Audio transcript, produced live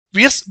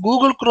వీర్స్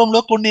Google chrome లో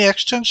కొన్ని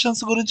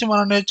extensions గురించి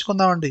మనం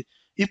నేర్చుకుందామండి.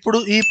 ఇప్పుడు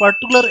ఈ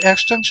పర్టికులర్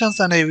ఎక్స్టెన్షన్స్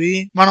అనేవి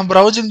మనం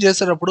బ్రౌజింగ్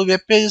చేసేటప్పుడు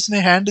వెబ్ పేజెస్ ని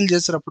హ్యాండిల్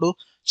చేసేటప్పుడు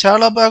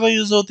చాలా బాగా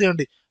యూజ్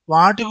అవుతాయండి.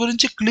 వాటి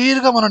గురించి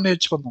క్లియర్ గా మనం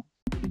నేర్చుకుందాం.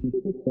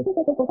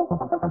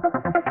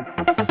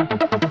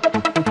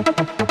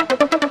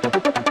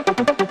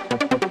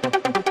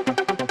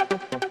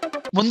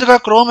 ముందుగా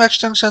క్రోమ్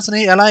ఎక్స్టెన్షన్స్ ని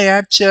ఎలా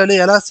యాడ్ చేయాలి,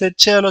 ఎలా సెట్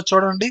చేయాలో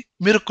చూడండి.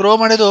 మీరు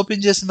క్రోమ్ అనేది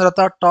ఓపెన్ చేసిన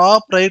తర్వాత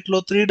టాప్ రైట్ లో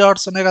 3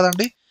 డాట్స్ ఉన్నాయి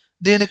కదండి,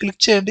 దీన్ని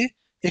క్లిక్ చేయండి.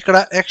 ఇక్కడ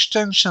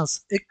ఎక్స్టెన్షన్స్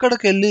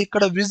ఇక్కడికి వెళ్ళి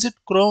ఇక్కడ విజిట్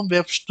క్రోమ్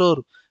వెబ్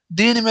స్టోర్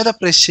దీని మీద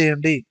ప్రెస్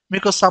చేయండి.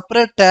 మీకు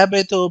సపరేట్ ట్యాబ్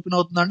అయితే ఓపెన్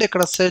అవుతుందండి.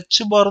 ఇక్కడ సెర్చ్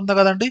బార్ ఉంది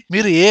కదండి,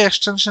 మీరు ఏ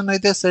ఎక్స్టెన్షన్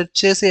అయితే సెర్చ్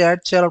చేసి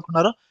యాడ్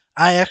చేయాలనుకున్నారో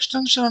ఆ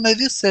ఎక్స్టెన్షన్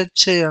అనేది సెర్చ్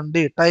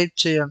చేయండి, టైప్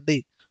చేయండి.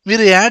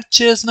 మీరు యాడ్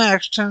చేసిన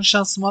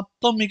ఎక్స్టెన్షన్స్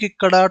మొత్తం మీకు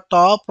ఇక్కడ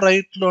టాప్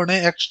రైట్ లోనే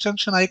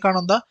ఎక్స్టెన్షన్ ఐకాన్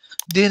ఉందా,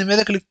 దీని మీద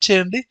క్లిక్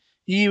చేయండి.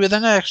 ఈ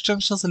విధంగా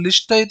ఎక్స్టెన్షన్స్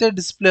లిస్ట్ అయితే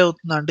డిస్ప్లే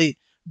అవుతుందండి.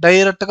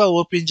 డైరెక్ట్ గా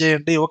ఓపెన్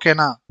చేయండి.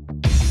 ఓకేనా?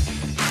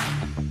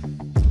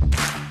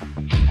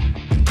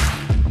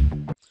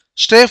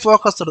 స్టే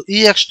ఫోకస్డ్ ఈ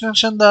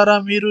ఎక్స్టెన్షన్ ద్వారా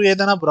మీరు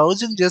ఏదైనా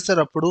బ్రౌజింగ్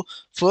చేసేటప్పుడు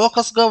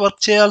ఫోకస్ గా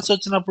వర్క్ చేయాల్సి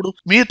వచ్చినప్పుడు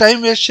మీ టైం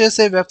వేస్ట్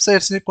చేసే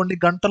వెబ్సైట్స్ ని కొన్ని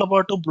గంటల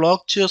పాటు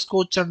బ్లాక్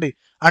చేసుకోవచ్చండి.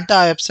 అంటే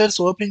ఆ వెబ్సైట్స్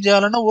ఓపెన్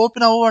చేయాలన్నా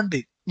ఓపెన్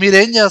అవ్వండి.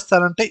 మీరేం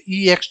చేస్తారంటే ఈ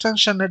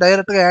ఎక్స్టెన్షన్ ని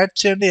డైరెక్ట్ గా యాడ్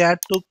చేయండి.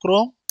 Add to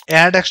chrome,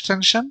 add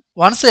extension.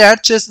 Once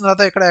add చేసిన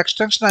తర్వాత ఇక్కడ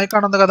ఎక్స్టెన్షన్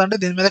ఐకాన్ ఉంది కదండి,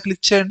 దీని మీద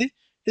క్లిక్ చేయండి.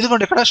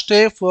 ఇదిగోండి ఇక్కడ స్టే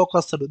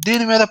ఫోకస్డ్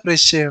దీని మీద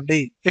ప్రెస్ చేయండి.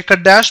 ఇక్కడ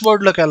డాష్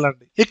బోర్డ్ లోకి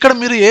వెళ్ళండి. ఇక్కడ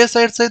మీరు ఏ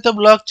సైట్స్ అయితే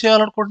బ్లాక్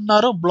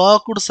చేయాలనుకుంటున్నారో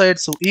బ్లాక్డ్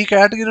సైట్స్ ఈ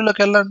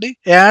కేటగిరీలోకి వెళ్ళండి.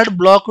 యాడ్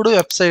బ్లాక్డ్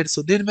వెబ్సైట్స్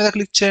దీని మీద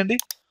క్లిక్ చేయండి.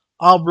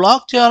 ఆ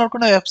బ్లాక్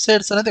చేయాలనుకున్న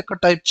వెబ్సైట్స్ అనేది ఇక్కడ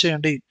టైప్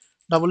చేయండి.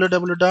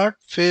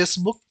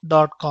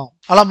 www.facebook.com.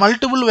 అలా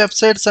మల్టిపుల్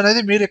వెబ్సైట్స్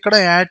అనేది మీరు ఇక్కడ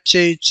యాడ్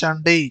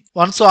చేయించండి.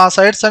 వన్స్ ఆ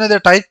సైట్స్ అనేది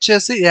టైప్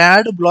చేసి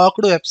యాడ్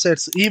బ్లాక్డ్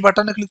వెబ్సైట్స్ ఈ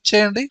బటన్ క్లిక్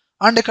చేయండి.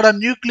 అండ్ ఇక్కడ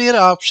న్యూక్లియర్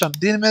ఆప్షన్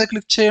దీని మీద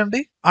క్లిక్ చేయండి.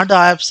 అండ్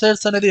ఆ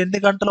వెబ్సైట్స్ అనేది ఎన్ని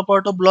గంటల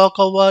పాటు బ్లాక్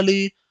అవ్వాలి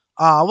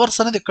ఆ అవర్స్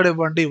అనేది ఇక్కడ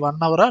ఇవ్వండి.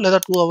 1 అవరా లేదా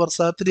 2 అవర్స్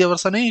 3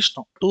 అవర్స్ అని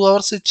ఇష్టం. 2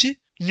 అవర్స్ ఇచ్చి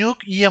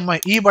న్యూక్ ఈఎంఐ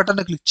ఈ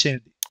బటన్ క్లిక్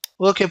చేయండి.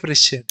 ఓకే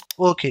ప్రెస్ చేయండి.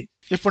 ఓకే,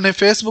 ఇప్పుడు నేను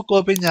ఫేస్బుక్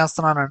ఓపెన్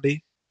చేస్తున్నానండి.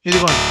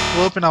 ఇదిగోండి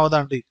ఓపెన్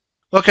అవదండి.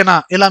 ఓకేనా?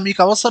 ఇలా మీకు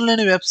అవసరం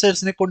లేని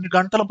వెబ్సైట్స్ ని కొన్ని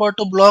గంటల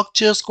పాటు బ్లాక్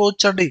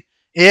చేసుకోవచ్చండి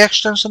ఏ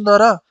ఎక్స్టెన్షన్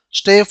ద్వారా?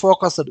 Stay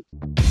focused.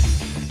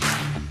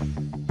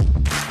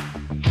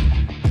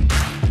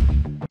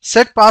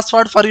 Set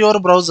password for your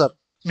browser.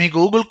 Me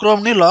Google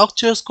chrome ని లాక్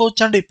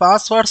చేసుకోవచ్చండి,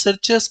 పాస్వర్డ్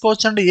సెట్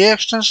చేసుకోవచ్చండి ఏ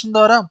ఎక్స్టెన్షన్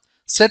ద్వారా?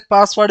 Set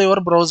password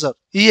your browser.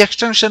 ఈ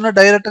ఎక్స్టెన్షన్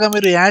డైరెక్ట్ గా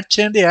మీరు యాడ్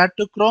చేయండి. Add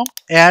to chrome,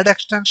 add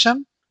extension.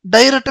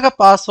 Direct గా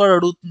పాస్వర్డ్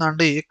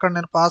అడుగుతుందండి. ఇక్కడ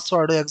నేను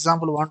పాస్వర్డ్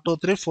ఎగ్జాంపుల్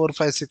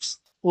 123456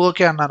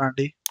 ఓకే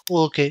అన్నానండి.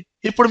 ఓకే,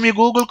 ఇప్పుడు మీ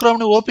గూగుల్ క్రోమ్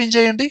ని ఓపెన్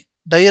చేయండి.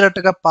 డైరెక్ట్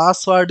గా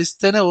పాస్వర్డ్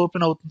ఇస్తేనే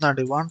ఓపెన్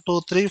అవుతుందండి.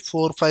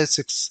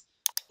 123456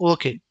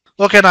 ఓకే.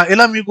 ఓకేనా?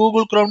 ఇలా మీ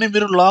గూగుల్ క్రోమ్ ని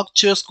మీరు లాక్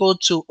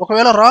చేసుకోవచ్చు.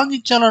 ఒకవేళ రాంగ్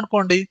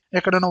ఇచ్చాననుకోండి,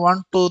 ఇక్కడ నేను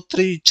 1 2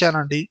 3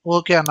 ఇచ్చానండి.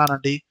 ఓకే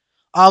అన్నానండి.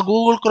 ఆ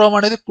గూగుల్ క్రోమ్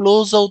అనేది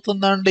క్లోజ్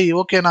అవుతుందండి.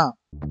 ఓకేనా?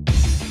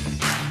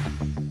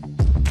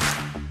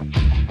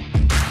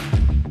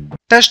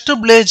 టెస్ట్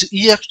బ్లేజ్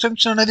ఈ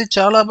ఎక్స్టెన్షన్ అనేది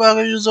చాలా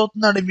బాగా యూజ్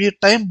అవుతుందండి. మీ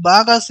టైం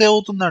బాగా సేవ్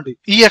అవుతుందండి.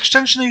 ఈ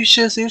ఎక్స్టెన్షన్ యూజ్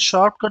చేసి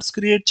షార్ట్ కట్స్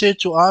క్రియేట్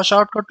చేయొచ్చు. ఆ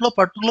షార్ట్ కట్ లో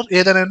పర్టికులర్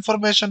ఏదైనా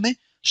ఇన్ఫర్మేషన్ ని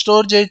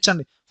స్టోర్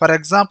చేయొచ్చండి. ఫర్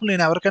ఎగ్జాంపుల్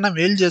నేను ఎవరికైనా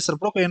మెయిల్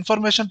చేసినప్పుడు ఒక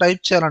ఇన్ఫర్మేషన్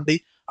టైప్ చేయాలండి.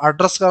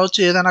 అడ్రస్ కావచ్చు,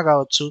 ఏదైనా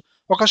కావచ్చు.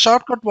 ఒక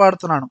షార్ట్ కట్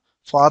వాడుతున్నాను,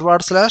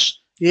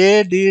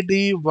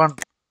 /ADD1.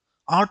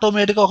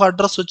 ఆటోమేటిక్ గా ఒక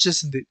అడ్రస్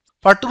వచ్చేసింది.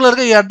 పర్టికులర్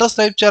గా ఈ అడ్రస్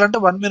టైప్ చేయాలంటే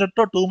 1 minute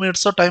 2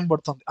 minutes టైం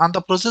పడుతుంది. అంత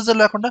ప్రొసీజర్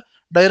లేకుండా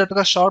డైరెక్ట్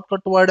గా షార్ట్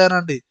కట్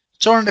వాడానండి.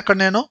 చూడండి ఇక్కడ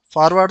నేను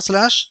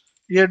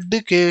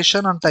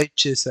 /education అని టైప్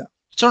చేశా.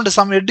 చూడండి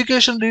సమ్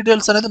ఎడ్యుకేషన్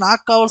డీటెయిల్స్ అనేది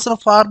నాకు కావాల్సిన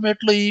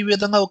ఫార్మేట్ లో ఈ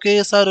విధంగా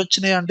ఒకేసారి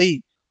వచ్చినాయండి.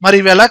 మరి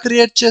ఇవి ఎలా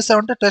క్రియేట్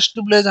చేసామంటే టెస్ట్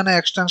బ్లేజ్ అనే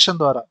ఎక్స్టెన్షన్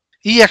ద్వారా.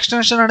 ఈ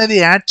ఎక్స్టెన్షన్ అనేది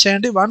యాడ్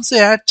చేయండి. వన్స్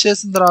యాడ్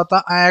చేసిన తర్వాత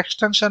ఆ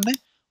ఎక్స్టెన్షన్ ని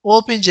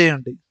ఓపెన్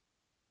చేయండి.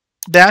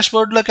 డాష్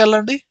బోర్డ్ లోకి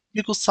వెళ్ళండి.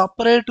 మీకు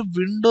సపరేట్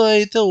విండో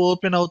అయితే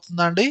ఓపెన్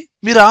అవుతుందండి.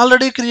 మీరు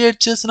ఆల్రెడీ క్రియేట్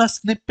చేసిన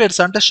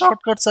స్నిప్పెట్స్ అంటే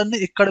షార్ట్ కట్స్ అన్ని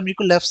ఇక్కడ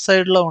మీకు లెఫ్ట్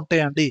సైడ్ లో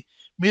ఉంటాయండి.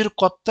 మీరు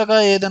కొత్తగా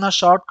ఏదైనా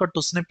షార్ట్ కట్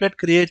స్నిప్పెట్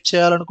క్రియేట్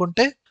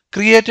చేయాలనుకుంటే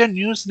create a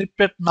new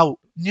snippet now,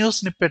 new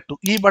snippet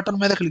ఈ బటన్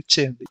మీద క్లిక్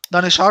చేయండి.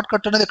 దాని షార్ట్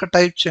కట్ అనేది ఇక్కడ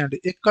టైప్ చేయండి.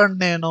 ఇక్కడ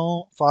నేను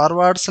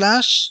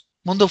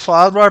ముందు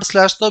ఫార్వర్డ్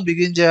స్లాష్ తో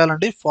బిగిన్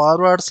చేయాలండి.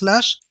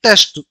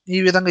 /టెస్ట్ ఈ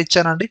విధంగా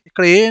ఇచ్చానండి.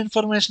 ఇక్కడ ఏ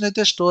ఇన్ఫర్మేషన్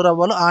అయితే స్టోర్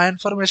అవ్వాలో ఆ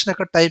ఇన్ఫర్మేషన్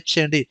ఇక్కడ టైప్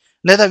చేయండి.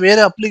 లేదా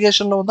వేరే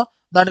అప్లికేషన్ లో ఉందో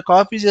దాన్ని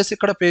కాపీ చేసి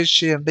ఇక్కడ పేస్ట్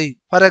చేయండి.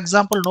 ఫర్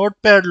ఎగ్జాంపుల్ నోట్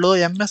ప్యాడ్ లో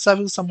MS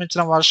Office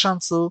సంబంధించిన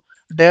వర్షన్స్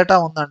డేటా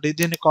ఉందండి.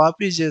 దీన్ని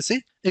కాపీ చేసి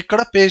ఇక్కడ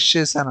పేస్ట్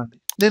చేశానండి.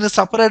 దీన్ని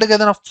సపరేట్ గా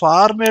ఏదైనా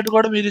ఫార్మేట్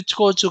కూడా మీరు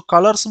ఇచ్చుకోవచ్చు,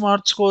 కలర్స్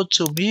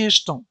మార్చుకోవచ్చు, మీ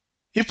ఇష్టం.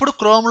 ఇప్పుడు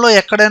క్రోమ్ లో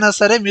ఎక్కడైనా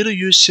సరే మీరు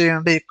యూజ్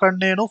చేయండి. ఇక్కడ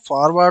నేను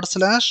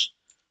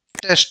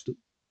 /టెస్ట్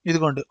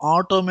ఇదిగోండి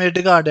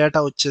ఆటోమేటిక్ గా ఆ డేటా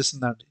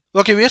వచ్చేసిందండి.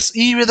 ఓకే వ్యూయర్స్,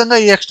 ఈ విధంగా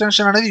ఈ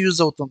ఎక్స్టెన్షన్ అనేది యూజ్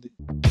అవుతుంది.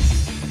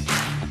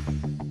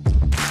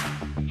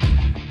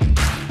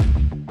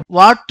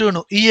 వాట్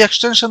టును ఈ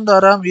ఎక్స్టెన్షన్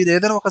ద్వారా మీరు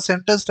ఏదైనా ఒక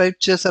సెంటెన్స్ టైప్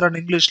చేశారని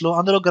ఇంగ్లీష్ లో,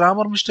 అందులో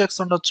గ్రామర్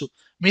మిస్టేక్స్ ఉండొచ్చు.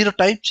 మీరు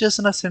టైప్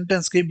చేసిన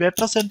సెంటెన్స్ కి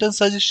బెటర్ సెంటెన్స్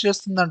సజెస్ట్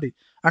చేస్తుందండి.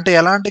 అంటే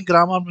ఎలాంటి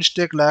గ్రామర్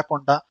మిస్టేక్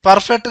లేకుండా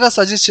పర్ఫెక్ట్ గా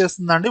సజెస్ట్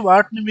చేస్తుందండి.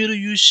 వాటిని మీరు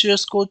యూజ్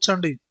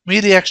చేసుకోవచ్చండి.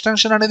 మీరు ఈ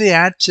ఎక్స్టెన్షన్ అనేది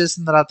యాడ్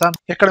చేసిన తర్వాత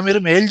ఇక్కడ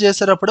మీరు మెయిల్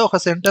చేసేటప్పుడు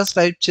ఒక సెంటెన్స్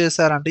టైప్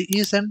చేశారండి.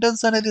 ఈ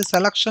సెంటెన్స్ అనేది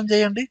సెలక్షన్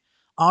చేయండి.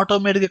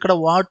 ఆటోమేటిక్ ఇక్కడ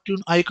వాట్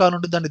ట్యూన్ ఐకాన్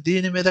ఉంటుందండి,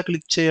 దీని మీద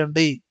క్లిక్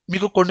చేయండి.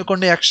 మీకు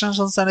కొన్ని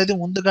ఎక్స్టెన్షన్స్ అనేది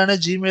ముందుగానే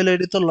జీమెయిల్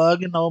ఐడితో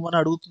లాగిన్ అవ్వమని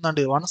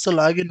అడుగుతుందండి. వన్స్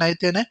లాగిన్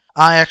అయితేనే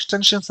ఆ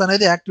ఎక్స్టెన్షన్స్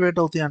అనేది యాక్టివేట్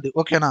అవుతాయండి.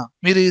 ఓకేనా?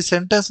 మీరు ఈ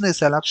సెంటెన్స్ ని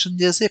సెలక్షన్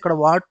చేసి ఇక్కడ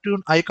వాట్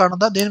ట్యూన్ ఐకాన్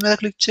ఉందా, దీని మీద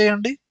క్లిక్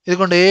చేయండి.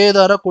 ఇదిగోండి ఏ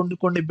ద్వారా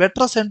కొన్ని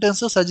బెటర్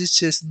సెంటెన్స్ సజెస్ట్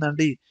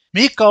చేసిందండి.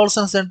 మీకు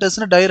కావాల్సిన సెంటెన్స్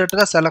ని డైరెక్ట్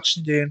గా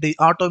సెలక్షన్ చేయండి,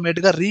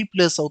 ఆటోమేటిక్ గా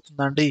రీప్లేస్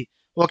అవుతుందండి.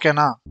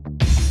 ఓకేనా?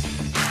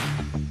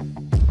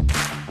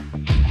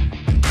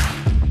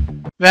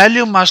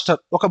 వాల్యూమ్ మాస్టర్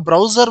ఒక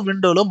బ్రౌజర్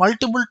విండోలో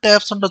మల్టిపుల్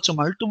ట్యాబ్స్ ఉండొచ్చు.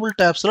 మల్టిపుల్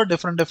ట్యాబ్స్ లో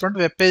డిఫరెంట్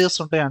వెబ్ పేజెస్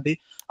ఉంటాయండి.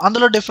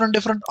 అందులో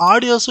different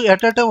audios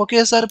at a time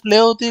ఒకేసారి ప్లే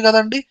అవుతాయి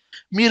కదండి.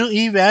 మీరు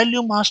ఈ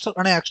వాల్యూమ్ మాస్టర్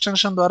అనే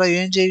ఎక్స్టెన్షన్ ద్వారా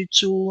ఏం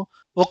చేయొచ్చు,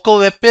 ఒక్కో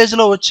వెబ్ పేజ్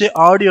లో వచ్చే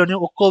ఆడియోని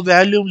ఒక్కో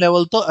వాల్యూమ్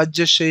లెవెల్ తో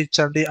అడ్జస్ట్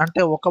చేయొచ్చండి.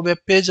 అంటే ఒక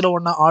వెబ్ పేజ్ లో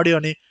ఉన్న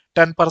ఆడియోని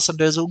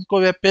 10%, ఇంకో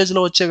వెబ్ పేజ్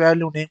లో వచ్చే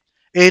వాల్యూని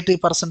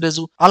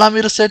 80%, అలా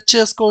మీరు సెట్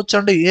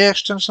చేసుకోవచ్చండి. ఏ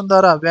ఎక్స్టెన్షన్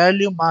ద్వారా?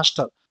 Volume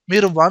master.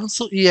 మీరు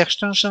వన్స్ ఈ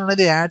ఎక్స్టెన్షన్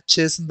అనేది యాడ్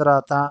చేసిన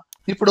తర్వాత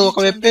ఇప్పుడు ఒక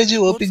వెబ్ పేజీ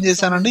ఓపెన్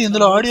చేశానండి,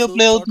 ఇందులో ఆడియో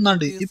ప్లే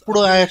అవుతుందండి. ఇప్పుడు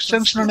ఆ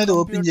ఎక్స్టెన్షన్ అనేది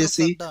ఓపెన్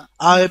చేసి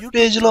ఆ వెబ్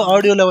పేజ్ లో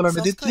ఆడియో లెవెల్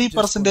అనేది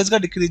 3% గా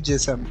డిక్రీజ్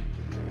చేశాను.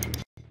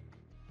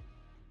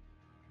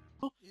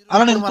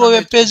 అలానే ఇంకో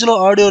వెబ్ పేజ్ లో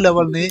ఆడియో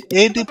లెవెల్ ని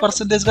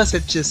 80% గా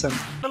సెట్ చేశాను.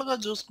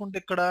 చూసుకుంటే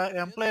ఇక్కడ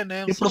ఎంప్లాయీ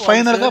నేమ్స్ ఇప్పుడు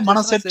ఫైనల్ గా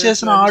మనం సెట్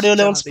చేసిన ఆడియో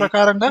లెవెల్స్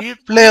ప్రకారంగా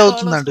ప్లే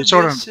అవుతుందండి.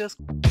 చూడండి.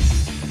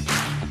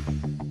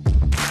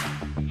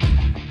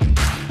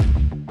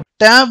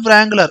 ట్యాబ్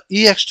వ్రాంగులర్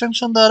ఈ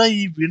ఎక్స్టెన్షన్ ద్వారా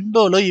ఈ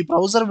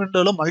బ్రౌజర్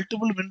విండోలో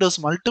మల్టిపుల్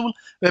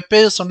వెబ్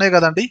పేజెస్ ఉన్నాయి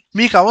కదండి.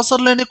 మీకు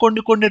అవసరం లేని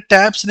కొన్ని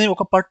ట్యాబ్స్ ని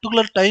ఒక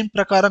పర్టికులర్ టైం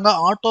ప్రకారంగా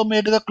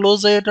ఆటోమేటిక్ గా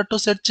క్లోజ్ అయ్యేటట్టు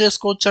సెట్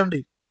చేసుకోవచ్చండి.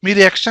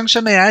 మీరు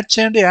ఎక్స్టెన్షన్ యాడ్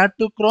చేయండి, add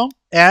to chrome,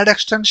 add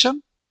extension.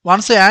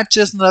 Once add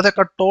చేసిన తర్వాత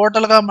ఇక్కడ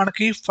టోటల్ గా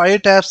మనకి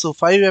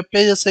 5 వెబ్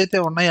పేజెస్ అయితే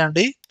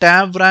ఉన్నాయండి.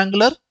 ట్యాబ్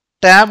వ్రాంగులర్,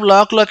 ట్యాబ్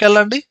లాక్ లోకి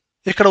వెళ్ళండి.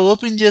 ఇక్కడ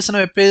ఓపెన్ చేసిన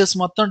వెబ్ పేజెస్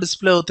మొత్తం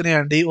డిస్ప్లే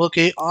అవుతున్నాయండి.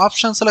 ఓకే,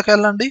 ఆప్షన్స్ లోకి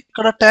వెళ్ళండి.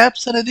 ఇక్కడ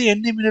ట్యాబ్స్ అనేది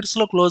ఎన్ని మినిట్స్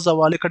లో క్లోజ్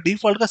అవ్వాలి, ఇక్కడ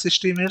డిఫాల్ట్ గా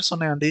 60 మినిట్స్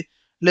ఉన్నాయండి.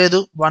 లేదు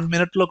 1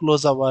 మినిట్ లో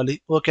క్లోజ్ అవ్వాలి.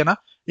 ఓకేనా?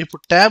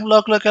 ఇప్పుడు ట్యాబ్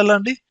లాక్ లోకి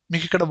వెళ్ళండి.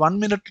 మీకు ఇక్కడ 1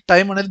 మినిట్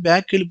టైం అనేది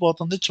బ్యాక్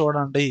వెళ్ళిపోతుంది.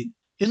 చూడండి.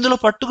 ఇందులో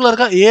పర్టికులర్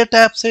గా ఏ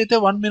ట్యాబ్స్ అయితే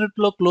 1 మినిట్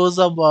లో క్లోజ్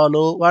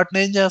అవ్వాలో వాటిని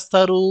ఏం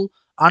చేస్తారు,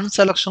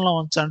 అన్సెలక్షన్ లో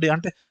ఉంచండి.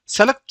 అంటే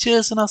సెలెక్ట్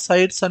చేసిన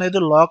సైట్స్ అనేది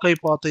లాక్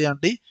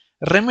అయిపోతాయండి.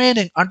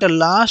 రిమైనింగ్ అంటే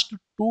లాస్ట్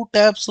 2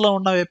 ట్యాబ్స్ లో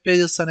ఉన్న వెబ్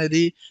పేజెస్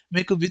అనేది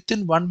మీకు విత్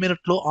ఇన్ 1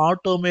 మినిట్ లో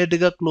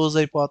ఆటోమేటిక్ గా క్లోజ్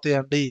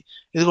అయిపోతాయండి.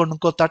 ఇదిగోండి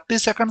ఇంకో 30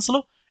 సెకండ్స్ లో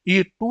ఈ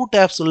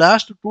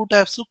లాస్ట్ 2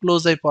 ట్యాబ్స్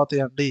క్లోజ్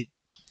అయిపోతాయండి.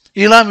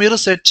 ఇలా మీరు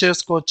సెట్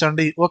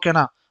చేసుకోవచ్చండి.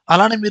 ఓకేనా?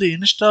 అలానే మీరు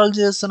ఇన్స్టాల్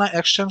చేసిన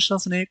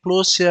ఎక్స్టెన్షన్స్ ని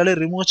క్లోజ్ చేయాలి,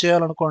 రిమూవ్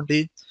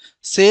చేయాలనుకోండి,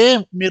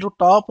 సేమ్ మీరు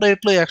టాప్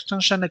రైట్ లో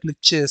ఎక్స్టెన్షన్ ని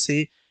క్లిక్ చేసి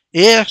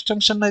ఏ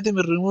ఎక్స్టెన్షన్ అయితే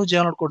మీరు రిమూవ్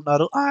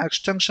చేయాలనుకుంటున్నారో ఆ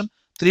ఎక్స్టెన్షన్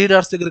 3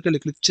 డాట్స్ దగ్గరికి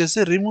వెళ్ళి క్లిక్ చేసి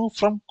రిమూవ్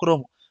ఫ్రమ్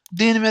క్రోమ్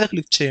దీని మీద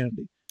క్లిక్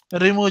చేయండి,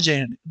 రిమూవ్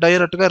చేయండి.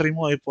 డైరెక్ట్ గా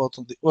రిమూవ్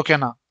అయిపోతుంది.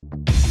 ఓకేనా?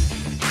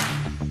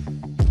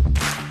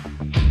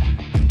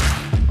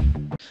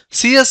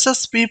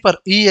 సిఎస్ఎస్ పీపర్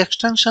ఈ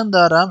ఎక్స్టెన్షన్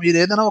ద్వారా మీరు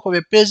ఏదైనా ఒక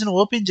వెబ్ పేజ్ ని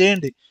ఓపెన్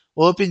చేయండి.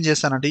 ఓపెన్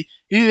చేశానండి.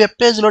 ఈ వెబ్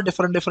పేజ్ లో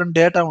డిఫరెంట్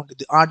డేటా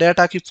ఉంటుంది. ఆ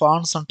డేటాకి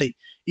ఫాంట్స్ ఉంటాయి,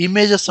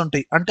 ఇమేజెస్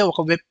ఉంటాయి. అంటే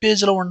ఒక వెబ్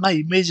పేజ్ లో ఉన్న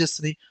ఇమేజెస్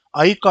ని,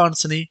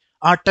 ఐకాన్స్ ని,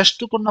 ఆ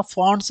టెక్స్ట్ కున్న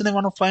ఫాంట్స్ ని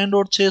మనం ఫైండ్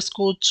అవుట్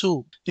చేసుకోవచ్చు.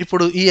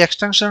 ఇప్పుడు ఈ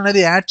ఎక్స్టెన్షన్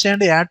అనేది యాడ్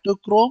చేయండి, add to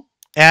chrome,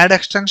 add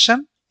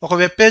extension. ఒక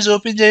వెబ్ పేజ్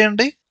ఓపెన్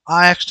చేయండి, ఆ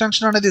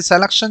ఎక్స్టెన్షన్ అనేది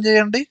సెలక్షన్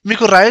చేయండి.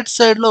 మీకు రైట్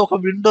సైడ్ లో ఒక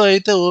విండో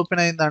అయితే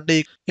ఓపెన్ అయిందండి.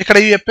 ఇక్కడ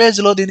ఈ వెబ్ పేజ్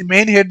లో దీని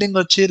మెయిన్ హెడ్డింగ్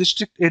వచ్చి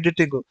రిస్ట్రిక్ట్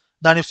ఎడిటింగ్,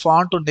 దాని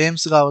ఫాంట్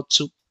నేమ్స్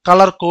కావచ్చు,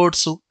 కలర్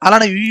కోడ్స్,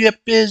 అలానే ఈ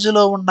వెబ్ పేజ్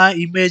లో ఉన్న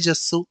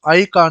ఇమేజెస్,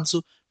 ఐకాన్స్,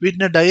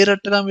 వీటిని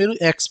డైరెక్ట్ గా మీరు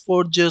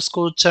ఎక్స్పోర్ట్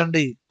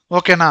చేసుకోవచ్చండి.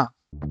 ఓకేనా?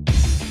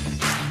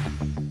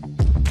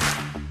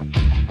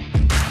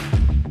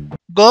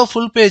 గో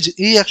ఫుల్ పేజ్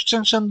ఈ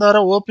ఎక్స్టెన్షన్ ద్వారా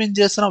ఓపెన్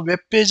చేసిన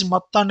వెబ్ పేజ్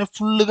మొత్తాన్ని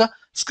ఫుల్ గా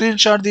స్క్రీన్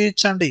షాట్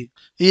తీయించండి.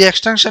 ఈ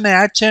ఎక్స్టెన్షన్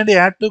యాడ్ చేయండి,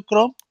 add to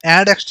chrome,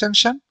 add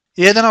extension.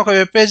 ఏదైనా ఒక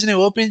వెబ్ పేజ్ ని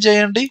ఓపెన్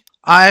చేయండి,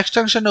 ఆ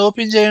ఎక్స్టెన్షన్ ని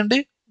ఓపెన్ చేయండి,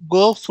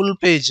 గో ఫుల్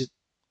పేజ్.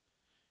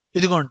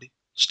 ఇదిగోండి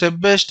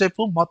స్టెప్ బై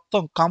స్టెప్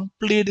మొత్తం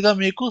కంప్లీట్ గా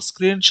మీకు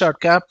స్క్రీన్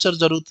షాట్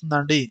క్యాప్చర్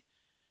జరుగుతుందండి.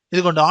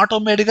 ఇదిగోండి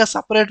ఆటోమేటిక్ గా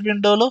సపరేట్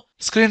విండోలో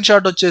స్క్రీన్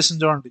షాట్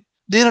వచ్చేసింది. చూడండి.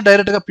 దీన్ని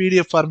డైరెక్ట్ గా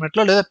పీడిఎఫ్ ఫార్మేట్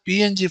లో లేదా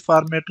పిఎన్జి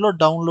ఫార్మేట్ లో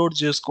డౌన్లోడ్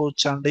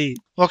చేసుకోవచ్చు అండి.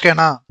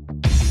 ఓకేనా?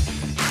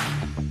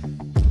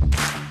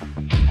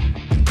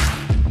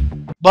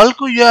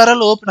 బల్క్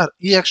యూఆర్ఎల్ ఓపెనర్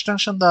ఈ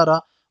ఎక్స్టెన్షన్ ద్వారా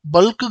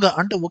బల్క్ గా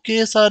అంటే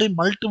ఒకేసారి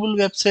మల్టిపుల్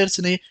వెబ్సైట్స్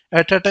ని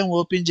ఎట్ ఎ టైం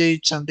ఓపెన్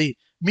చేయించండి.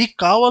 మీకు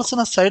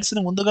కావాల్సిన సైట్స్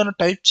ని ముందుగానే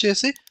టైప్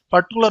చేసి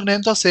పర్టికులర్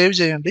నేమ్ తో సేవ్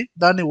చేయండి,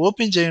 దాన్ని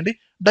ఓపెన్ చేయండి,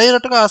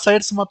 డైరెక్ట్ గా ఆ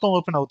సైట్స్ మొత్తం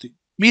ఓపెన్ అవుతాయి.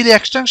 మీరు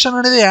ఎక్స్టెన్షన్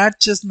అనేది యాడ్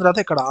చేసిన తర్వాత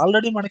ఇక్కడ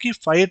ఆల్రెడీ మనకి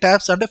 5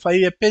 ట్యాబ్స్ అంటే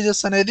 5 వెబ్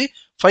పేజెస్ అనేది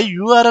 5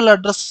 యూఆర్ఎల్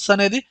అడ్రస్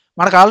అనేది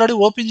మనకు ఆల్రెడీ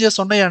ఓపెన్ చేసి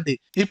ఉన్నాయండి.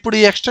 ఇప్పుడు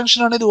ఈ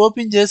ఎక్స్టెన్షన్ అనేది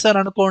ఓపెన్ చేశాను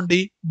అనుకోండి,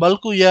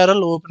 బల్క్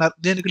యూఆర్ఎల్ ఓపెనర్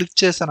దీన్ని క్లిక్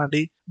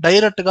చేశానండి,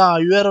 డైరెక్ట్ గా ఆ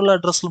యూఆర్ఎల్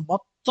అడ్రస్లు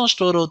మొత్తం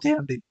స్టోర్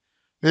అవుతాయండి.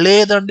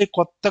 లేదండి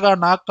కొత్తగా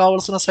నాకు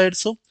కావాల్సిన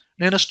సైట్స్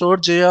నేను స్టోర్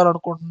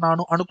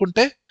చేయాలనుకుంటున్నాను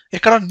అనుకుంటే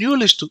ఇక్కడ న్యూ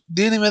లిస్ట్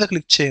దీని మీద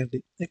క్లిక్ చేయండి.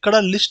 ఇక్కడ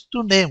లిస్ట్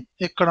నేమ్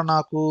ఇక్కడ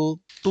నాకు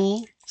 2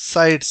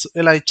 సైట్స్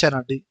ఇలా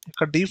ఇచ్చానండి.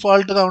 ఇక్కడ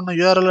డిఫాల్ట్ గా ఉన్న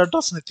యూఆర్ఎల్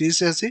అడ్రస్ ని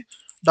తీసేసి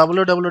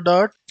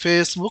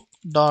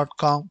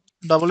www.facebook.com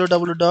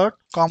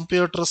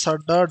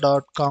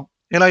www.computersadda.com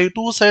ఇలా ఈ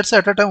 2 sites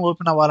at a time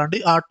open అవ్వాలండి.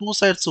 ఆ 2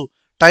 సైట్స్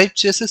టైప్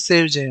చేసి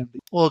సేవ్ చేయండి.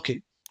 ఓకే,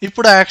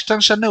 ఇప్పుడు ఆ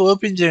ఎక్స్టెన్షన్ ని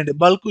ఓపెన్ చేయండి,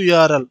 బల్క్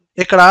యూఆర్ఎల్.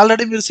 ఇక్కడ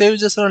ఆల్రెడీ మీరు సేవ్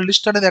చేసిన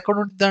లిస్ట్ అనేది ఎక్కడ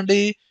ఉంటుందండి,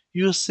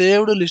 యూ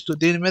సేవ్డ్ లిస్ట్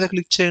దీని మీద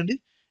క్లిక్ చేయండి.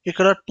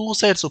 ఇక్కడ 2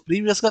 సైట్స్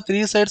ప్రీవియస్ గా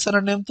 3 సైట్స్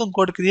అనే నేమ్ తో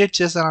ఇంకోటి క్రియేట్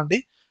చేశానండి.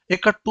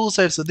 ఇక్కడ 2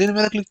 సైట్స్ దీని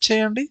మీద క్లిక్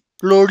చేయండి,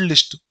 లోడ్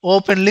లిస్ట్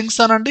ఓపెన్ లింక్స్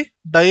అనండి.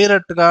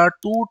 డైరెక్ట్ గా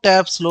 2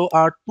 ట్యాబ్స్ లో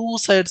ఆ 2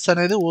 సైట్స్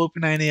అనేది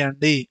ఓపెన్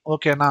అయినాయండి.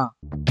 ఓకేనా.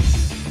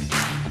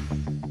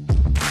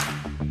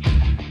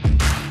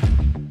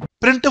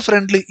 ప్రింట్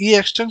ఫ్రెండ్లీ ఈ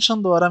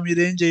ఎక్స్టెన్షన్ ద్వారా మీరు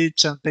ఏం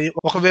చేయొచ్చు అంటే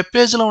ఒక వెబ్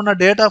పేజ్ లో ఉన్న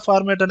డేటా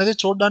ఫార్మేట్ అనేది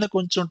చూడడానికి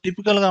కొంచెం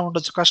టిపికల్ గా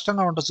ఉండొచ్చు,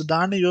 కష్టంగా ఉండొచ్చు.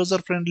 దాన్ని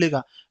యూజర్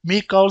ఫ్రెండ్లీగా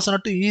మీకు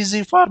కావాల్సినట్టు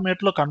ఈజీ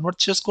ఫార్మేట్ లో కన్వర్ట్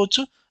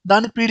చేసుకోవచ్చు.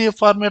 దాన్ని పీడిఎఫ్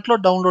ఫార్మేట్ లో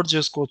డౌన్లోడ్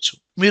చేసుకోవచ్చు.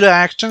 మీరు ఆ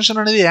ఎక్స్టెన్షన్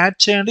అనేది యాడ్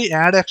చేయండి.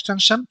 యాడ్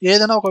ఎక్స్టెన్షన్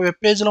ఏదైనా ఒక వెబ్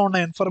పేజ్ లో ఉన్న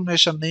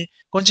ఇన్ఫర్మేషన్ ని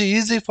కొంచెం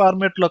ఈజీ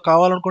ఫార్మేట్ లో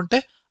కావాలనుకుంటే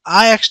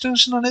ఆ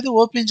ఎక్స్టెన్షన్ అనేది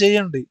ఓపెన్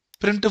చేయండి.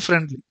 ప్రింట్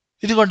ఫ్రెండ్లీ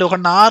ఇదిగోండి ఒక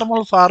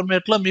నార్మల్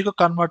ఫార్మేట్ లో మీకు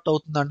కన్వర్ట్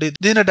అవుతుందండి.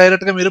 దీన్ని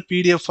డైరెక్ట్ గా మీరు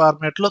పీడిఎఫ్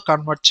ఫార్మేట్ లో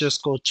కన్వర్ట్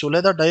చేసుకోవచ్చు,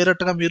 లేదా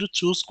డైరెక్ట్ గా మీరు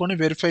చూసుకొని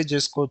వెరిఫై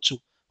చేసుకోవచ్చు.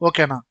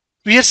 ఓకేనా.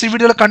 విఎస్ ఈ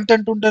వీడియోలో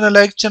కంటెంట్ ఉంటేనే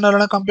లైక్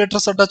చేయాలని,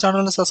 కంప్యూటర్ సడ్డా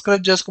ఛానల్ ని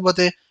సబ్స్క్రైబ్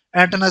చేసుకోకపోతే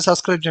వెంటనే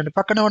సబ్స్క్రైబ్ చేయండి.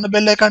 పక్కనే ఉన్న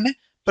బెల్ ఐకాన్ని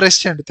ప్రెస్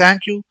చేయండి.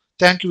 Thank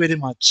you very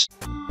much.